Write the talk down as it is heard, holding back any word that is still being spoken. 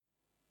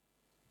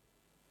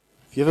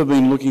Have you ever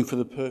been looking for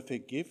the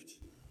perfect gift?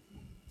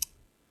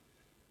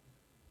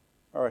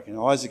 I reckon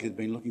Isaac had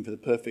been looking for the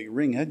perfect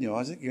ring, hadn't you,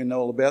 Isaac? You know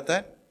all about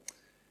that?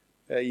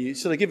 You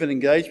sort of give an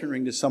engagement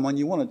ring to someone,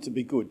 you want it to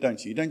be good,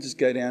 don't you? You don't just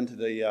go down to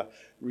the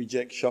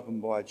reject shop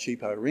and buy a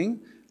cheapo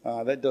ring.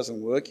 That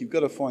doesn't work. You've got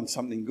to find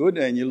something good,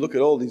 and you look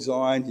at all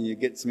designs and you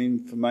get some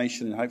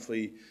information, and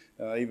hopefully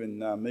even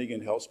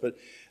Megan helps. But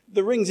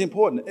the ring's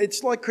important.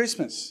 It's like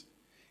Christmas.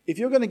 If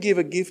you're going to give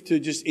a gift to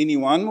just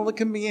anyone, well, it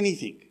can be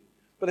anything.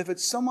 But if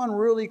it's someone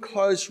really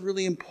close,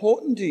 really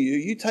important to you,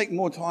 you take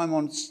more time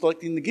on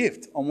selecting the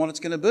gift, on what it's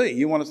going to be.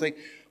 You want to think,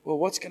 well,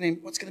 what's going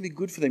to be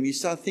good for them? You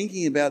start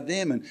thinking about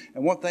them and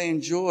what they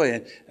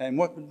enjoy and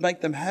what would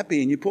make them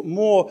happy. And you put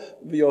more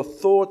of your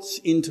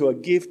thoughts into a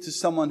gift to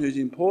someone who's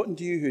important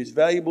to you, who's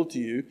valuable to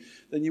you,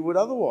 than you would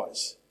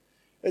otherwise.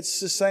 It's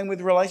the same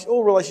with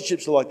all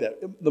relationships are like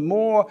that. The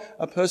more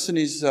a person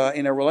is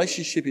in a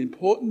relationship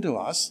important to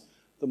us,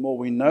 the more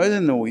we know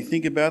them, the more we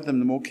think about them,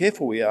 the more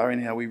careful we are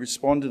in how we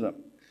respond to them.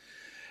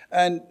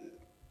 And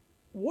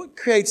what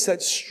creates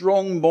that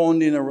strong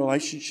bond in a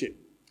relationship?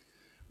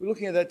 We're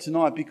looking at that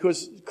tonight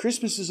because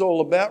Christmas is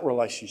all about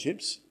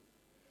relationships.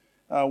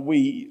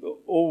 We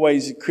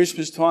always, at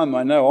Christmas time,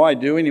 I know I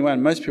do anyway,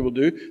 and most people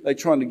do, they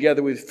try to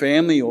gather with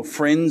family or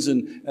friends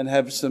and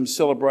have some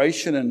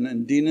celebration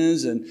and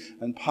dinners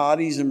and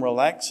parties and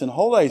relax and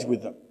holidays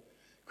with them.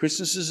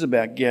 Christmas is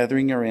about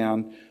gathering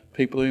around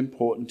people who are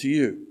important to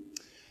you.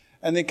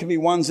 And there can be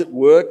ones at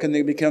work, and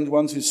there become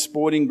ones with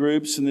sporting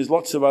groups, and there's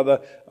lots of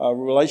other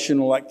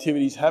relational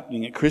activities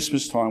happening at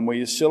Christmas time where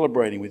you're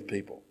celebrating with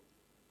people.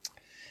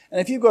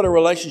 And if you've got a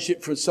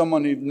relationship with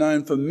someone you've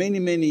known for many,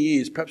 many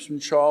years, perhaps from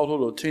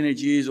childhood or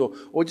teenage years,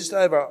 or just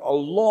over a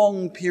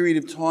long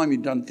period of time,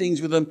 you've done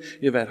things with them,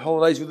 you've had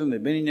holidays with them,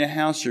 they've been in your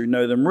house, you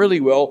know them really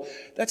well,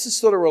 that's the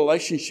sort of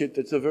relationship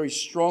that's a very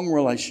strong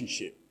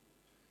relationship.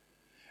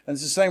 And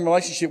it's the same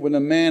relationship when a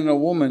man and a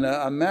woman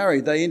are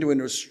married. They enter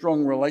into a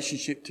strong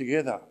relationship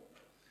together.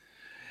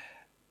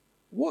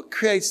 What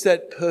creates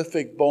that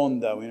perfect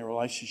bond, though, in a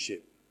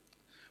relationship?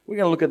 We're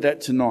going to look at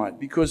that tonight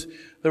because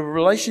the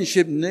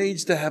relationship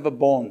needs to have a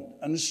bond,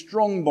 and a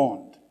strong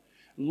bond.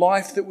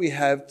 Life that we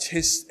have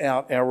tests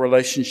out our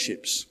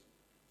relationships.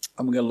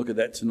 And we're going to look at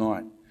that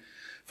tonight.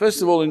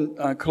 First of all, in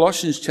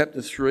Colossians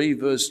chapter 3,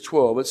 verse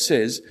 12, it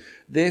says,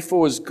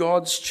 "Therefore, as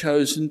God's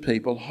chosen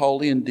people,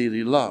 holy and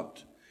dearly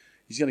loved."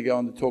 He's going to go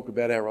on to talk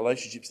about our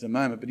relationships in a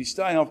moment, but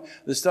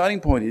the starting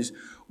point is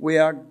we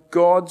are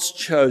God's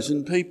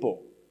chosen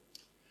people.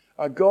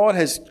 God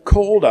has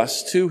called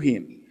us to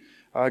him.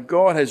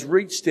 God has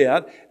reached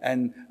out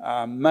and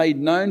made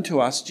known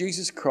to us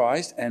Jesus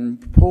Christ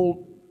and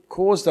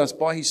caused us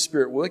by his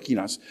Spirit working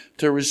us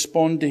to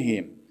respond to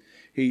him.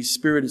 His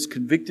Spirit has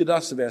convicted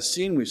us of our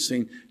sin. We've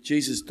seen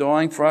Jesus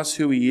dying for us,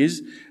 who he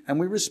is, and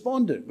we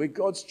responded. We're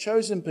God's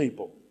chosen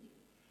people.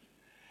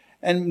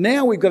 And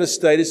now we've got a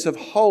status of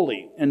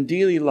holy and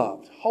dearly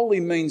loved.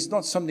 Holy means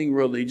not something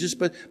religious,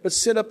 but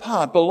set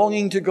apart,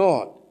 belonging to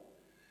God.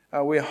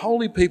 We're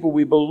holy people.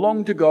 We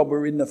belong to God.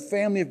 We're in the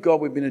family of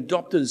God. We've been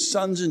adopted as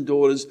sons and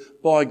daughters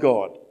by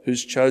God,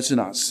 who's chosen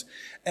us.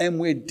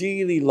 And we're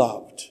dearly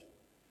loved.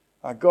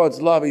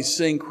 God's love is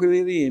seen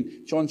clearly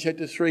in John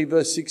chapter 3,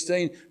 verse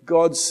 16.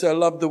 God so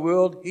loved the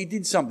world, he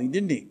did something,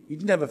 didn't he? He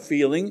didn't have a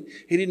feeling.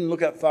 He didn't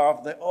look up far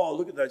off. Oh,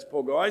 look at those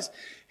poor guys.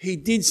 He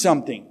did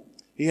something.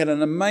 He had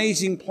an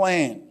amazing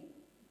plan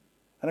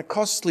and a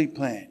costly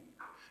plan.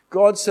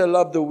 God so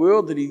loved the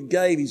world that he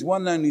gave his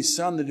one and only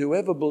Son, that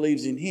whoever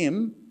believes in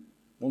him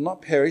will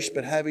not perish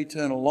but have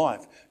eternal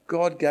life.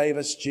 God gave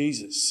us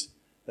Jesus.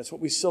 That's what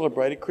we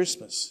celebrate at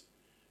Christmas.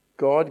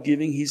 God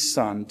giving his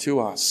Son to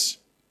us.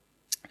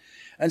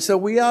 And so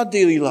we are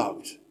dearly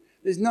loved.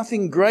 There's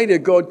nothing greater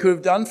God could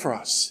have done for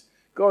us.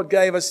 God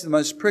gave us the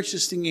most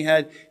precious thing he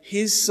had,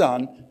 his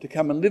Son, to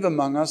come and live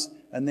among us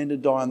and then to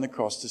die on the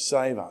cross to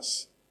save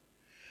us.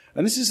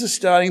 And this is the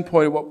starting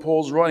point of what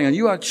Paul's writing on.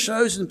 You are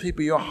chosen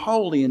people, you're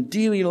holy and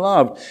dearly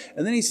loved.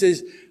 And then he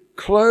says,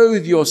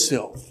 clothe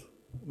yourself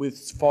with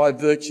 5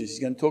 virtues he's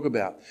going to talk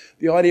about.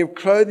 The idea of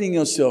clothing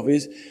yourself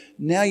is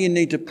now you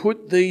need to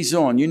put these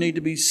on. You need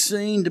to be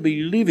seen to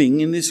be living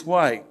in this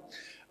way.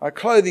 Our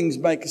clothings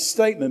make a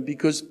statement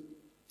because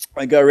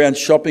I go around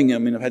shopping. I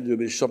mean, I've had to do a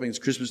bit of shopping. It's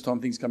Christmas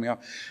time, things coming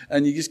up.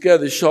 And you just go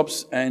to the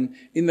shops, and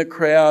in the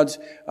crowds,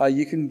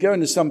 you can go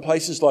into some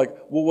places like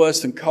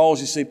Woolworths and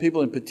Coles. You see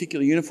people in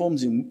particular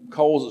uniforms. In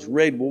Coles, it's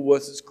red.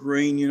 Woolworths, it's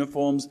green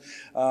uniforms.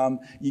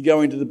 You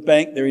go into the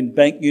bank, they're in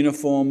bank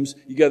uniforms.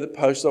 You go to the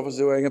post office,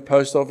 they're wearing a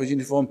post office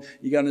uniform.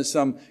 You go into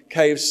some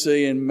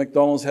KFC and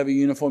McDonald's have a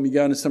uniform. You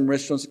go into some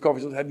restaurants and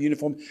coffee shops have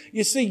uniforms.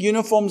 You see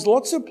uniforms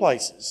lots of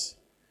places.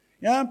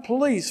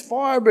 Police,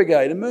 fire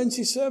brigade,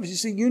 emergency service, you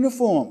see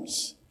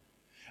uniforms.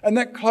 And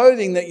that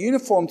clothing, that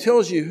uniform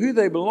tells you who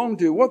they belong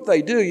to, what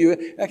they do.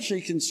 You actually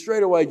can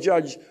straight away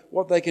judge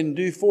what they can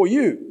do for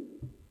you.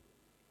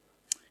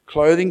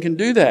 Clothing can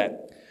do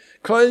that.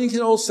 Clothing can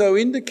also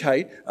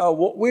indicate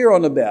what we're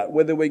on about,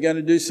 whether we're going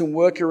to do some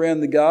work around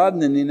the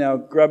garden and in our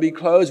grubby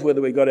clothes, whether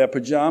we've got our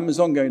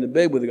pyjamas on going to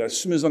bed, whether we've got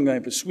swimmers on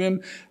going for a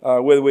swim,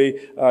 whether we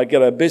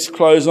get our best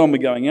clothes on, we're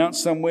going out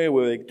somewhere,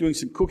 whether we're doing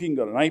some cooking,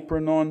 got an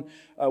apron on,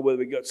 whether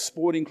we've got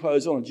sporting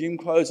clothes on or gym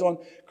clothes on.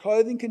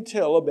 Clothing can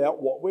tell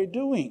about what we're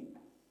doing.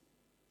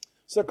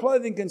 So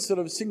clothing can sort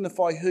of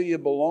signify who you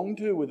belong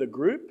to with a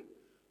group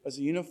as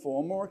a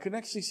uniform, or it can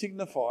actually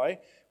signify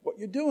what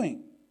you're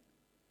doing.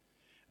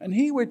 And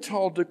here we're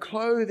told to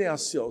clothe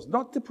ourselves,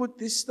 not to put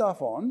this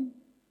stuff on,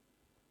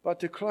 but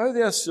to clothe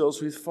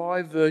ourselves with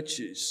 5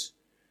 virtues.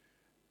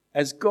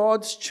 As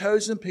God's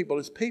chosen people,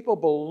 as people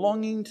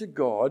belonging to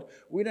God,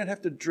 we don't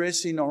have to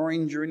dress in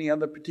orange or any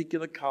other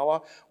particular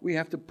colour. We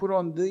have to put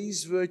on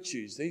these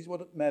virtues. These are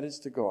what matters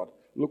to God.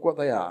 Look what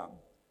they are.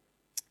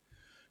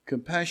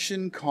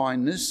 Compassion,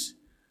 kindness,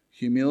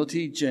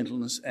 humility,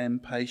 gentleness,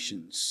 and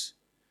patience.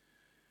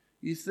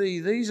 You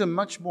see, these are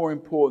much more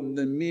important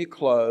than mere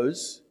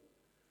clothes.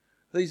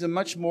 These are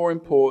much more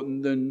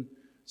important than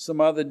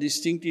some other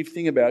distinctive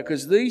thing about it,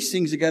 because these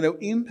things are going to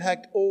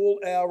impact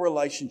all our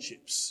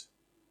relationships.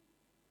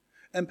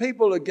 And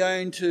people are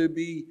going to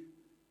be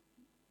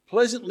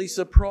pleasantly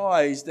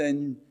surprised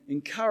and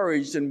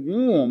encouraged and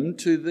warmed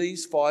to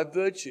these 5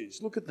 virtues.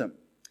 Look at them.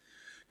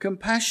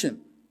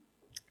 Compassion.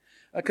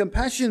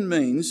 Compassion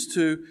means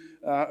to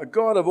a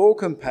God of all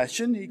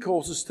compassion. He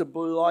calls us to be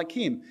like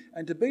him.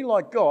 And to be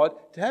like God,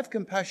 to have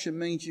compassion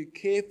means you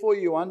care for,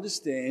 you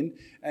understand,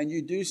 and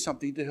you do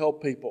something to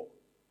help people.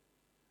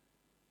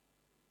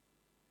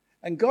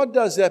 And God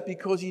does that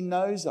because he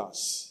knows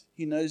us.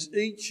 He knows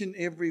each and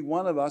every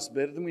one of us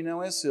better than we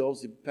know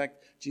ourselves. In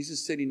fact,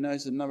 Jesus said he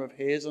knows the number of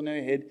hairs on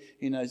our head.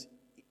 He knows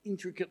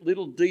intricate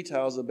little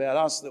details about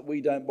us that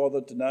we don't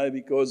bother to know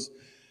because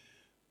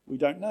we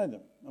don't know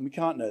them and we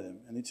can't know them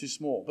and they're too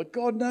small. But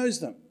God knows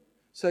them.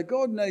 So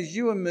God knows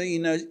you and me. He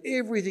knows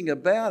everything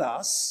about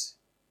us.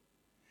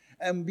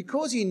 And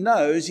because he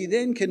knows, he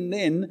then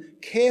can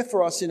care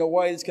for us in a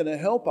way that's going to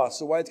help us,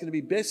 a way that's going to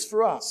be best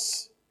for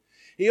us.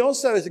 He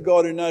also is a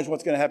God who knows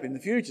what's going to happen in the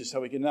future,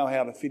 so we can know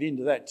how to fit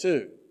into that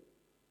too.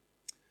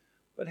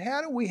 But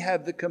how do we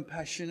have the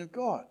compassion of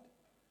God?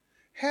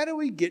 How do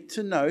we get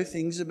to know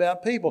things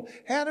about people?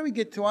 How do we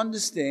get to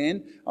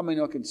understand? I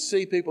mean, I can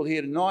see people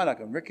here tonight, I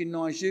can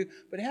recognise you,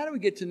 but how do we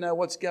get to know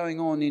what's going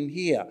on in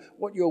here?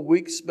 What your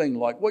week's been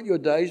like, what your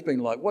day's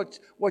been like,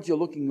 what you're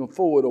looking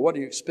forward or what are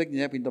you expecting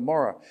to happen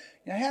tomorrow?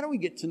 Now, how do we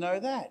get to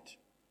know that?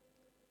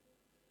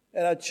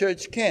 At our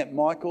church camp,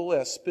 Michael,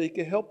 our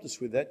speaker, helped us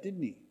with that,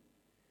 didn't he?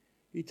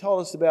 He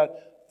told us about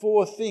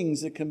 4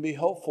 things that can be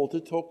helpful to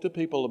talk to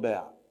people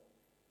about,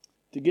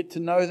 to get to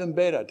know them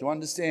better, to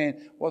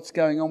understand what's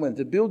going on with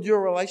them, to build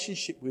your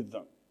relationship with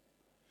them.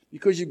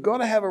 Because you've got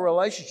to have a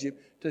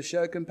relationship to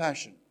show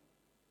compassion.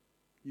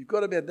 You've got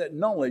to have that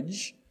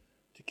knowledge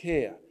to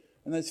care.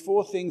 And those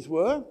 4 things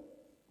were,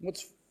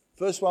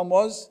 first one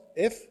was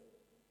F,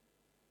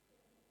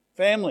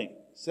 family.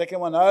 Second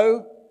one,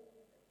 O,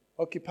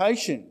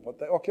 occupation, what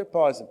that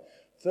occupies them.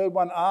 Third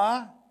one,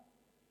 R,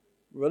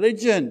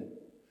 religion.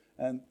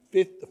 And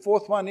the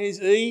 4th one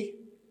is E,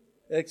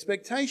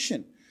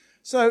 expectation.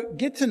 So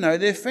get to know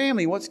their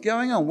family, what's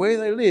going on, where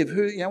they live,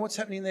 what's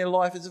happening in their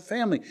life as a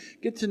family.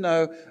 Get to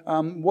know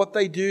what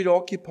they do to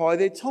occupy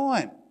their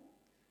time.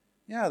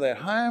 Are they at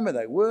home? Are they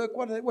at work?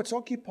 What's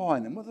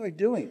occupying them? What are they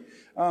doing?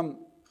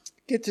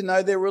 Get to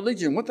know their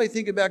religion, what they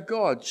think about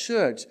God,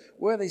 church,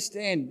 where they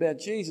stand about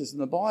Jesus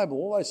and the Bible,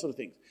 all those sort of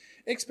things.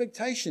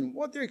 Expectation,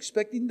 what they're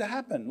expecting to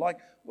happen. Like,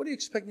 what are you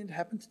expecting to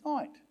happen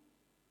tonight?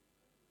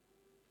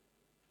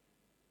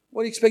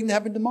 What are you expecting to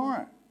happen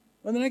tomorrow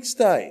or the next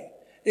day?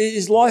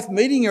 Is life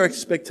meeting your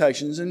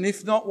expectations? And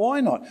if not,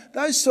 why not?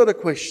 Those sort of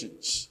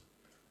questions.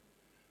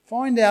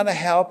 Find out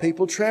how are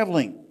people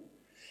travelling.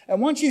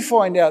 And once you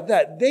find out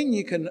that, then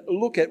you can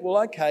look at,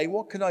 well, okay,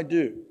 what can I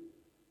do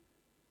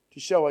to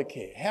show I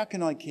care? How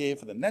can I care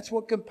for them? That's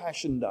what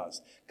compassion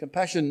does.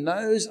 Compassion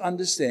knows,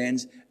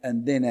 understands,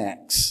 and then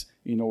acts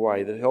in a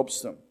way that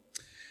helps them.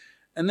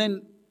 And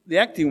then the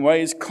acting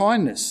way is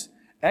kindness.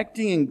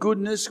 Acting in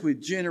goodness with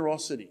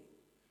generosity.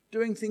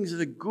 Doing things that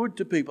are good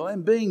to people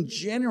and being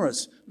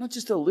generous, not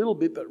just a little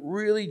bit, but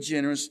really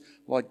generous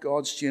like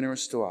God's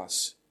generous to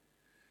us.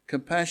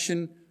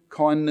 Compassion,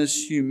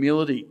 kindness,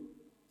 humility.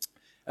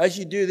 As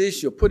you do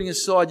this, you're putting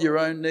aside your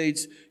own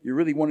needs. You're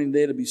really wanting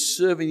there to be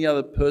serving the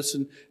other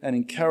person and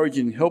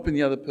encouraging and helping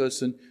the other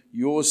person.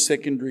 You're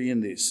secondary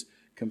in this.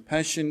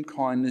 Compassion,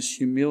 kindness,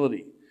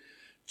 humility.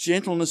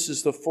 Gentleness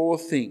is the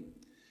 4th thing.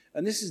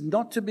 And this is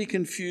not to be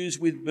confused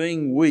with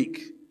being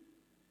weak.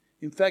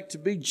 In fact, to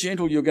be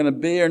gentle, you're going to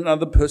bear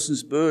another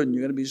person's burden.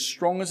 You're going to be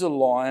strong as a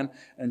lion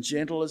and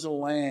gentle as a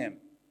lamb.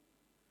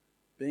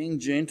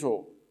 Being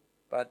gentle,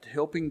 but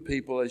helping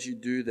people as you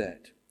do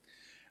that.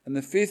 And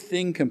the 5th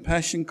thing,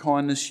 compassion,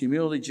 kindness,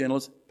 humility,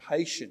 gentleness,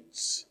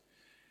 patience.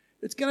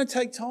 It's going to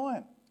take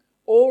time.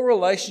 All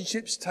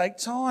relationships take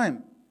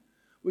time.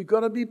 We've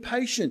got to be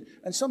patient.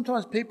 And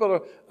sometimes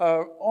people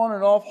are on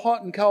and off,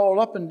 hot and cold,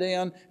 up and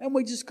down, and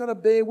we just got to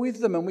bear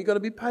with them, and we've got to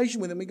be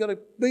patient with them. We've got to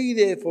be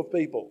there for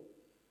people.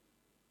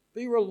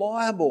 Be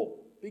reliable.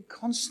 Be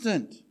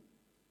constant.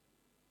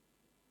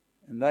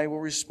 And they will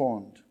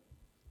respond.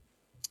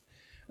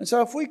 And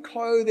so if we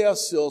clothe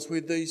ourselves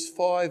with these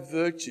 5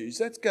 virtues,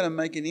 that's going to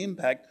make an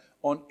impact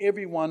on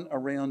everyone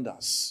around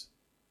us.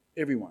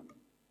 Everyone.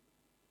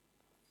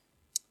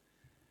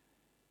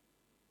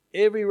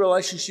 Every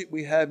relationship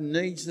we have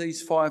needs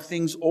these 5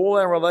 things. All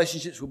our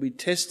relationships will be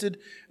tested,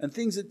 and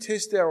things that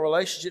test our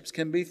relationships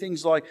can be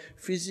things like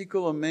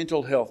physical and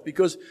mental health.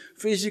 Because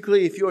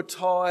physically, if you're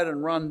tired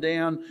and run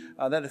down,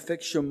 that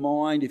affects your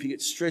mind. If you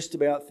get stressed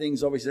about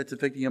things, obviously that's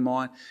affecting your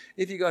mind.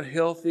 If you've got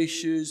health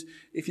issues,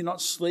 if you're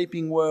not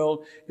sleeping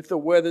well, if the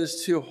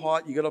weather's too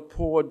hot, you've got a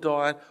poor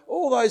diet,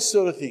 all those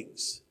sort of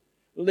things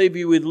leave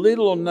you with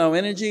little or no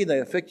energy. They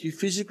affect you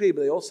physically,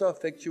 but they also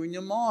affect you in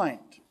your mind.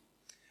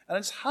 And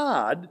it's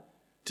hard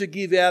to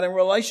give out in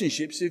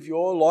relationships if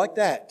you're like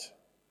that.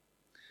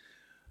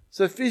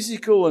 So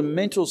physical and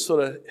mental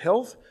sort of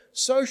health,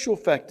 social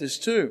factors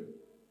too.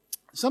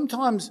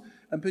 Sometimes,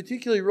 and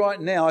particularly right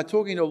now, I'm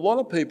talking to a lot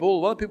of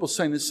people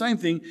saying the same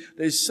thing.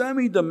 There's so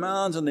many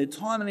demands on their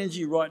time and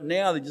energy right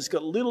now, they've just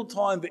got little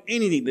time for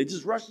anything. They're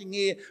just rushing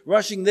here,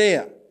 rushing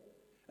there.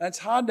 And it's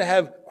hard to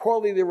have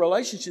quality of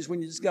relationships when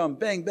you're just going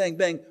bang, bang,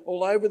 bang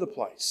all over the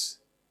place.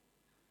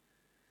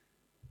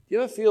 Do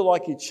you ever feel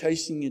like you're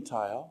chasing your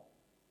tail?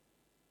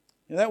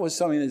 And that was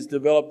something that's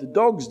developed. The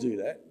dogs do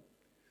that.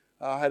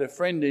 I had a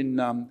friend when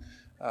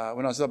I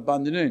was up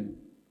Bundanoon.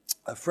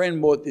 A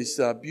friend bought this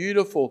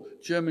beautiful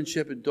German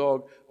Shepherd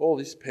dog, all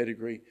this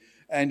pedigree,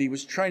 and he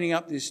was training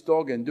up this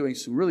dog and doing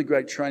some really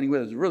great training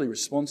with it. It was a really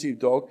responsive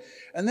dog.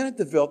 And then it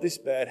developed this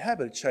bad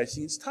habit of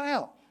chasing its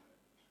tail.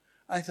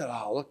 I thought,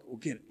 oh, look, we'll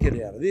get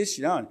out of this,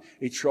 And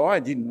he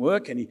tried, didn't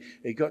work, and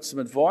he got some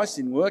advice,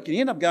 didn't work, and he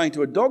ended up going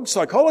to a dog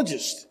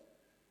psychologist.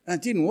 And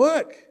it didn't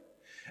work.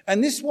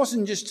 And this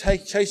wasn't just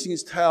chasing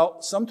its tail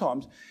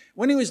sometimes.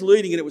 When he was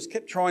leading it, it was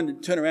kept trying to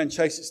turn around and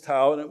chase its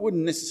tail, and it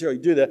wouldn't necessarily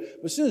do that.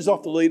 But as soon as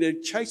off the lead, it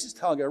would chase its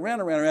tail, go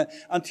around and around and around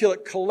until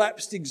it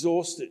collapsed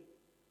exhausted.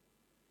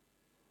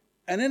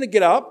 And then it'd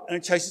get up and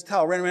it'd chase its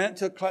tail around and around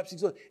until it collapsed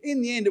exhausted.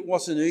 In the end, it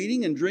wasn't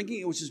eating and drinking.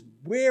 It was just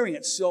wearing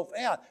itself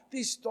out.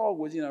 This dog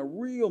was in a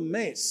real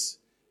mess.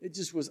 It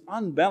just was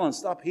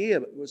unbalanced up here,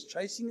 but it was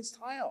chasing its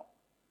tail.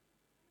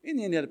 In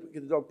the end, they had to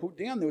get the dog put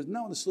down. There was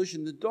no other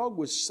solution. The dog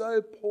was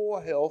so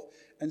poor health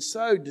and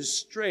so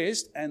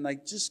distressed, and they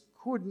just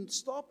couldn't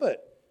stop it.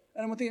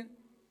 And I'm thinking,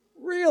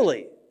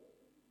 really?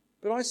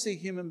 But I see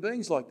human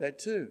beings like that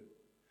too.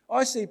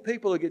 I see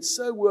people who get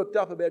so worked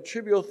up about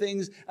trivial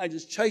things and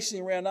just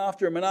chasing around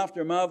after them and after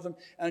them and after them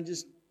and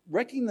just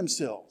wrecking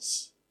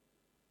themselves.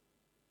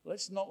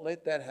 Let's not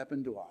let that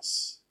happen to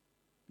us.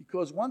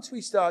 Because once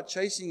we start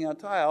chasing our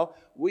tail,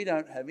 we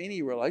don't have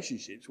any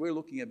relationships. We're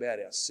looking about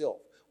ourselves.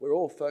 We're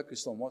all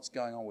focused on what's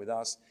going on with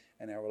us,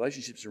 and our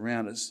relationships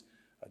around us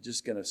are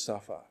just going to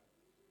suffer.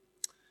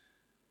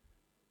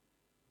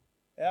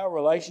 Our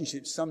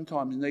relationships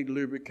sometimes need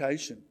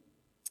lubrication.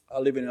 I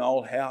live in an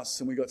old house,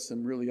 and we've got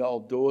some really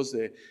old doors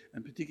there,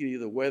 and particularly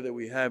the weather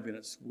we have, and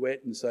it's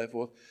wet and so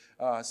forth.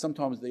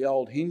 Sometimes the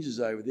old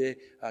hinges over there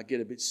get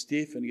a bit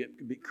stiff and get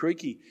a bit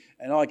creaky,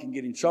 and I can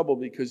get in trouble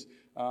because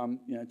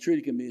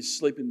Trudy can be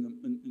asleep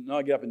and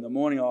I get up in the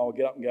morning. I'll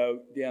get up and go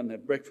down and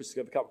have breakfast,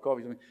 have a cup of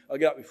coffee. I'll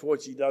get up before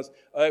she does.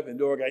 I open the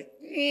door, I go,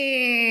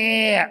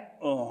 yeah.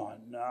 Oh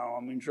no,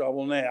 I'm in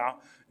trouble now.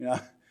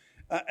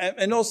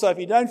 And also, if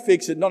you don't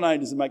fix it, not only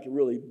does it make a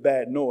really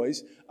bad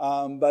noise,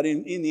 but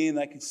in the end,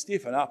 they can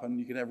stiffen up, and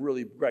you can have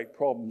really great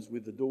problems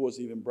with the doors,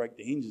 even break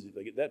the hinges if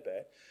they get that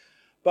bad.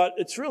 But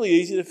it's really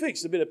easy to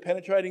fix. A bit of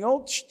penetrating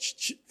oil,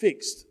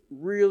 fixed.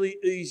 Really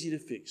easy to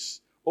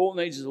fix. All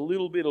it needs is a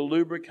little bit of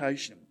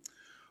lubrication.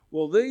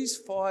 Well, these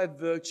 5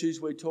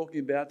 virtues we're talking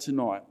about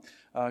tonight,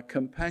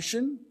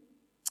 compassion,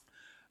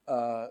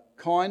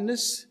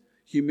 kindness,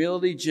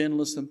 humility,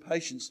 gentleness, and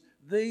patience,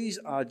 these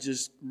are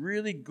just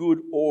really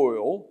good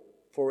oil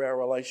for our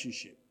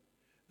relationship.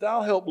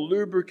 They'll help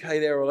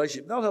lubricate our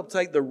relationship. They'll help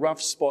take the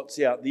rough spots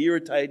out, the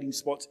irritating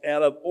spots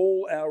out of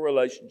all our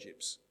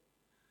relationships.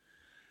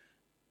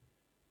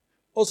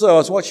 Also, I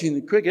was watching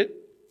the cricket,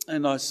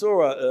 and I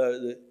saw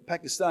the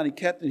Pakistani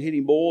captain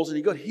hitting balls, and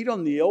he got hit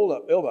on the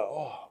elbow.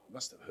 Oh, it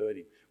must have hurt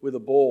him with a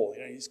ball.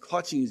 He's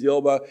clutching his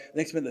elbow.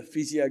 Next minute, the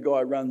physio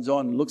guy runs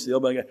on and looks at the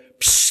elbow and goes,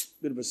 psst,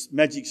 bit of a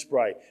magic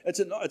spray. It's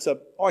an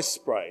ice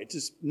spray. It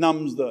just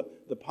numbs the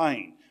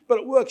pain. But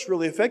it works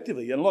really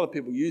effectively, and a lot of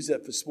people use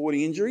that for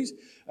sporting injuries.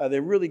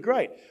 They're really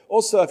great.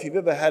 Also, if you've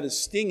ever had a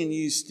sting and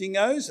used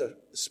Stingos, a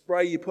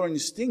spray you put on your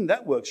sting,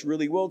 that works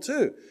really well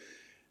too.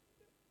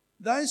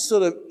 Those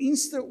sort of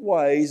instant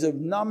ways of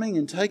numbing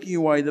and taking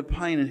away the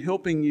pain and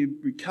helping you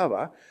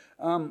recover,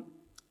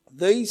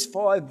 these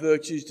 5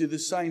 virtues do the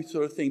same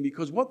sort of thing,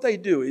 because what they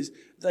do is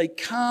they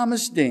calm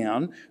us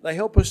down, they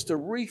help us to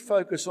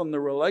refocus on the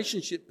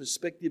relationship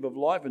perspective of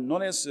life and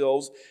not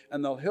ourselves,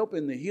 and they'll help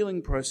in the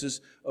healing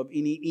process of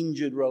any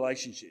injured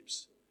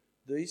relationships.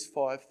 These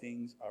 5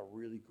 things are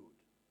really good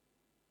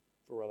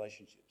for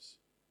relationships.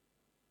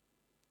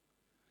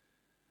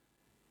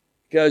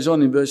 It goes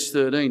on in verse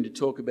 13 to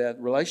talk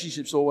about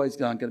relationships always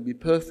aren't going to be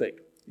perfect.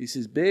 He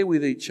says, bear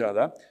with each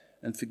other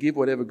and forgive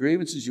whatever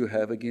grievances you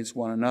have against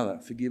one another.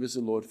 Forgive as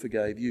the Lord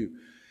forgave you.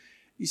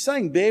 He's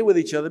saying bear with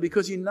each other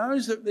because he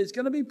knows that there's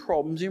going to be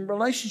problems in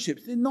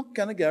relationships. They're not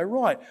going to go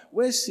right.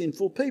 We're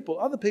sinful people.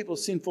 Other people are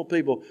sinful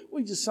people.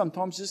 We just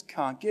sometimes just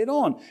can't get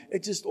on.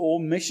 It just all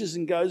meshes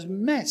and goes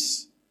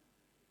mess.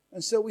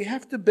 And so we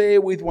have to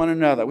bear with one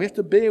another. We have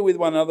to bear with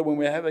one another when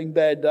we're having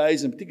bad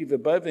days, and particularly if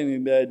we're both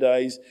having bad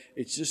days,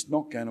 it's just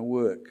not going to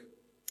work.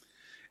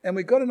 And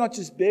we've got to not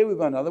just bear with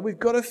one another, we've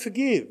got to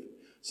forgive.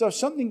 So if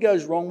something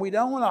goes wrong, we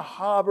don't want to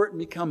harbour it and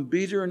become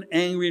bitter and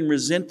angry and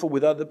resentful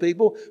with other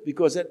people,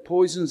 because that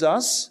poisons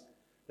us,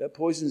 that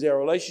poisons our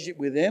relationship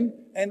with them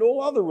and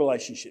all other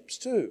relationships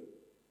too.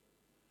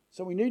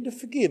 So we need to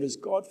forgive as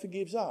God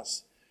forgives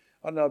us.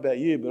 I don't know about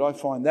you, but I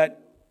find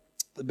that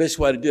the best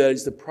way to do that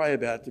is to pray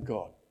about it to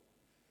God.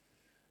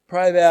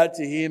 Pray about it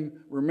to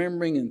Him,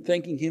 remembering and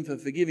thanking Him for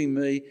forgiving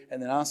me,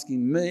 and then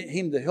asking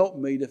Him to help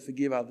me to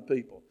forgive other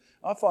people.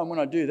 I find when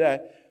I do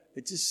that,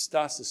 it just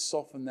starts to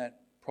soften that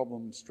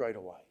problem straight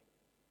away.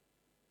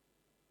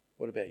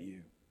 What about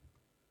you?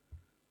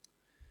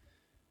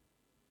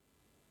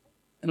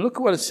 And look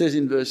at what it says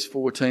in verse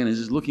 14 as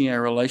it's looking at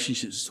our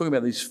relationships. It's talking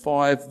about these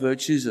 5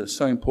 virtues that are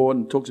so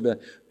important. It talks about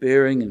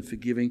bearing and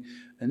forgiving.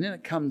 And then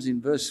it comes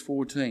in verse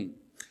 14.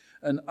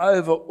 And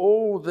over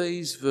all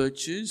these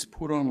virtues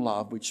put on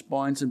love, which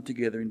binds them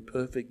together in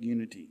perfect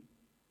unity.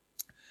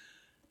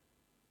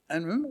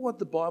 And remember what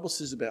the Bible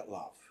says about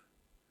love.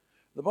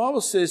 The Bible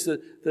says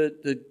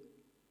that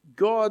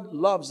God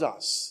loves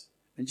us.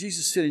 And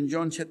Jesus said in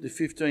John chapter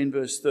 15,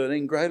 verse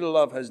 13, greater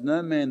love has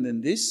no man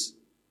than this,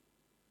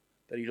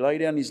 that he lay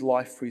down his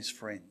life for his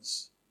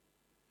friends.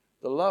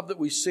 The love that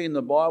we see in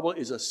the Bible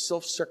is a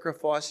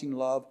self-sacrificing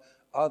love,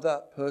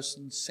 other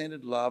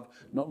person-centered love,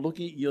 not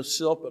looking at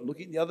yourself, but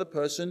looking at the other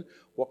person.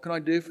 What can I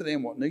do for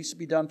them? What needs to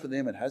be done for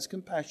them? It has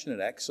compassion. It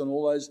acts on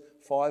all those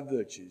 5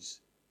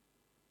 virtues.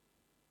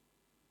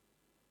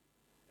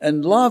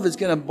 And love is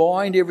going to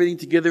bind everything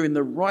together in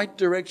the right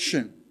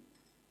direction,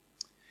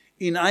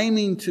 in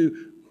aiming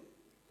to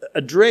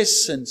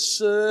address and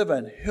serve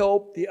and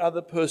help the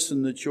other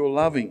person that you're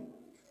loving.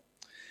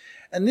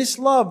 And this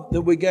love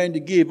that we're going to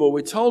give, or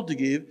we're told to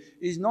give,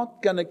 is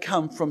not going to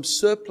come from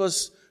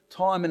surplus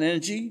time and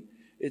energy.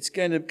 It's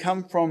going to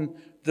come from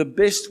the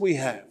best we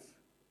have.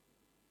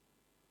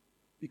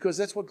 Because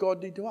that's what God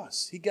did to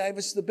us. He gave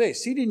us the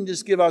best. He didn't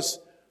just give us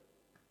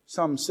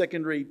some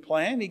secondary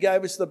plan. He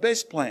gave us the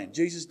best plan,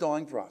 Jesus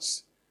dying for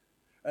us.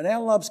 And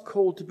our love's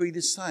called to be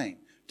the same,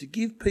 to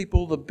give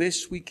people the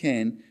best we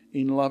can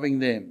in loving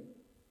them.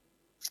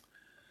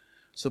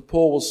 So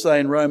Paul will say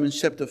in Romans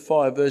chapter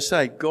 5, verse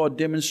 8, God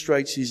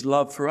demonstrates His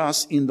love for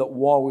us in that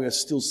while we are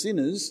still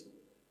sinners,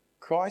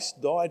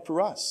 Christ died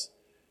for us.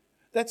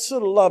 That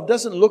sort of love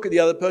doesn't look at the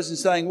other person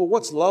saying, well,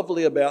 what's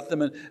lovely about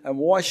them and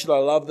why should I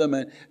love them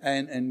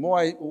and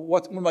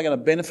what am I going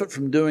to benefit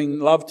from doing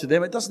love to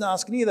them? It doesn't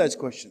ask any of those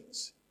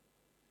questions.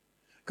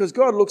 Because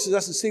God looks at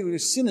us and sees we're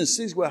sinners,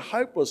 sees we're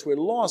hopeless, we're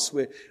lost,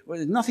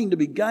 there's nothing to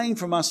be gained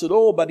from us at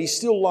all, but He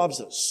still loves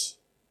us.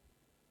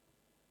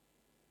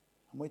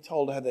 And we're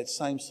told to have that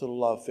same sort of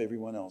love for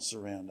everyone else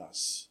around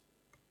us.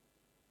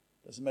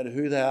 Doesn't matter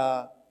who they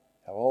are,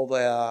 how old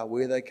they are,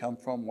 where they come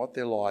from, what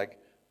they're like,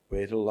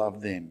 we're to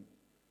love them.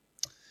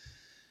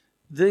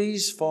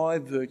 These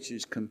 5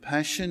 virtues,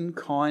 compassion,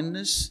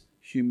 kindness,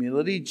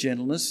 humility,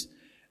 gentleness,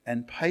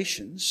 and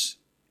patience,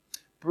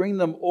 bring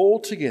them all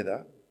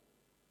together,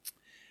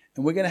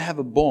 and we're going to have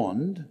a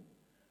bond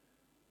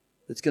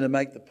that's going to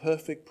make the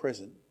perfect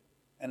present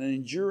and an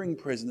enduring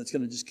present that's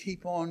going to just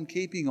keep on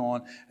keeping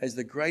on as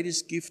the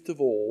greatest gift of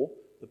all,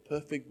 the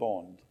perfect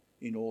bond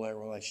in all our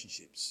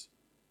relationships.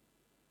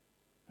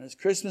 And as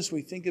Christmas,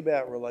 we think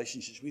about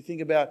relationships. We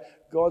think about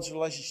God's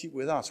relationship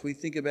with us. We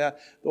think about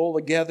all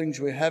the gatherings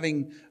we're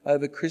having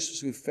over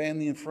Christmas with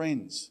family and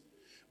friends.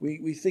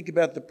 We think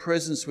about the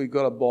presents we've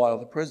got to buy or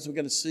the presents we're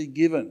going to see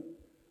given.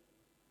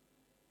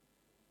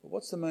 But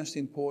what's the most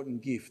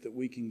important gift that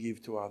we can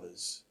give to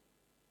others?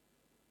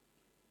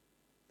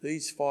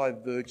 These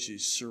 5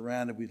 virtues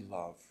surrounded with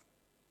love.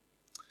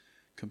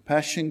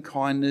 Compassion,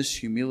 kindness,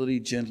 humility,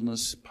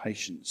 gentleness,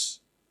 patience.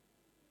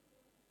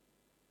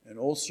 And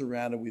all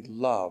surrounded with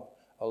love.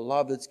 A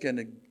love that's going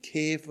to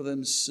care for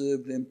them,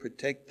 serve them,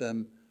 protect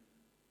them,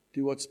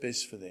 do what's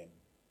best for them.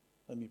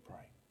 Let me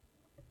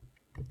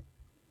pray.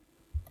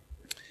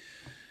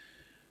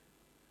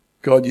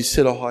 God, You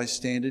set a high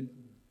standard.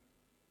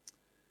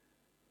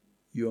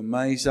 You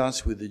amaze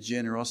us with the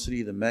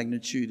generosity, the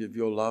magnitude of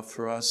Your love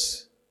for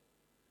us.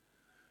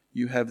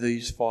 You have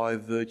these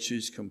 5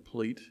 virtues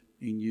complete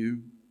in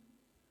You.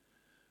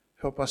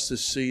 Help us to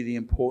see the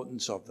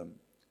importance of them.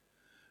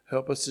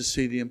 Help us to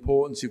see the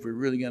importance, if we're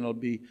really going to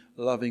be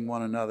loving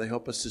one another,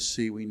 help us to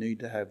see we need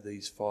to have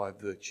these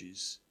 5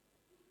 virtues.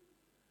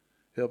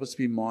 Help us to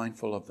be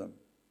mindful of them.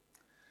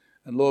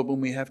 And Lord, when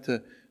we have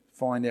to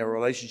find our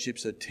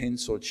relationships are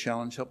tense or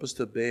challenged. Help us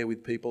to bear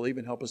with people.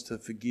 Even help us to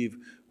forgive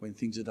when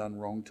things are done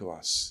wrong to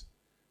us.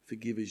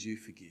 Forgive as you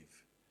forgive.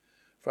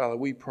 Father,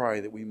 we pray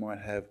that we might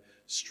have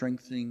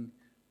strengthening,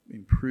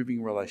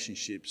 improving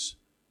relationships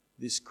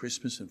this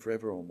Christmas and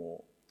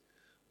forevermore.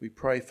 We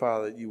pray,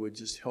 Father, that you would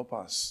just help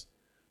us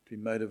to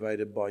be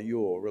motivated by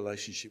your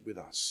relationship with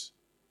us.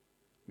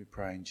 We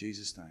pray in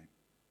Jesus' name.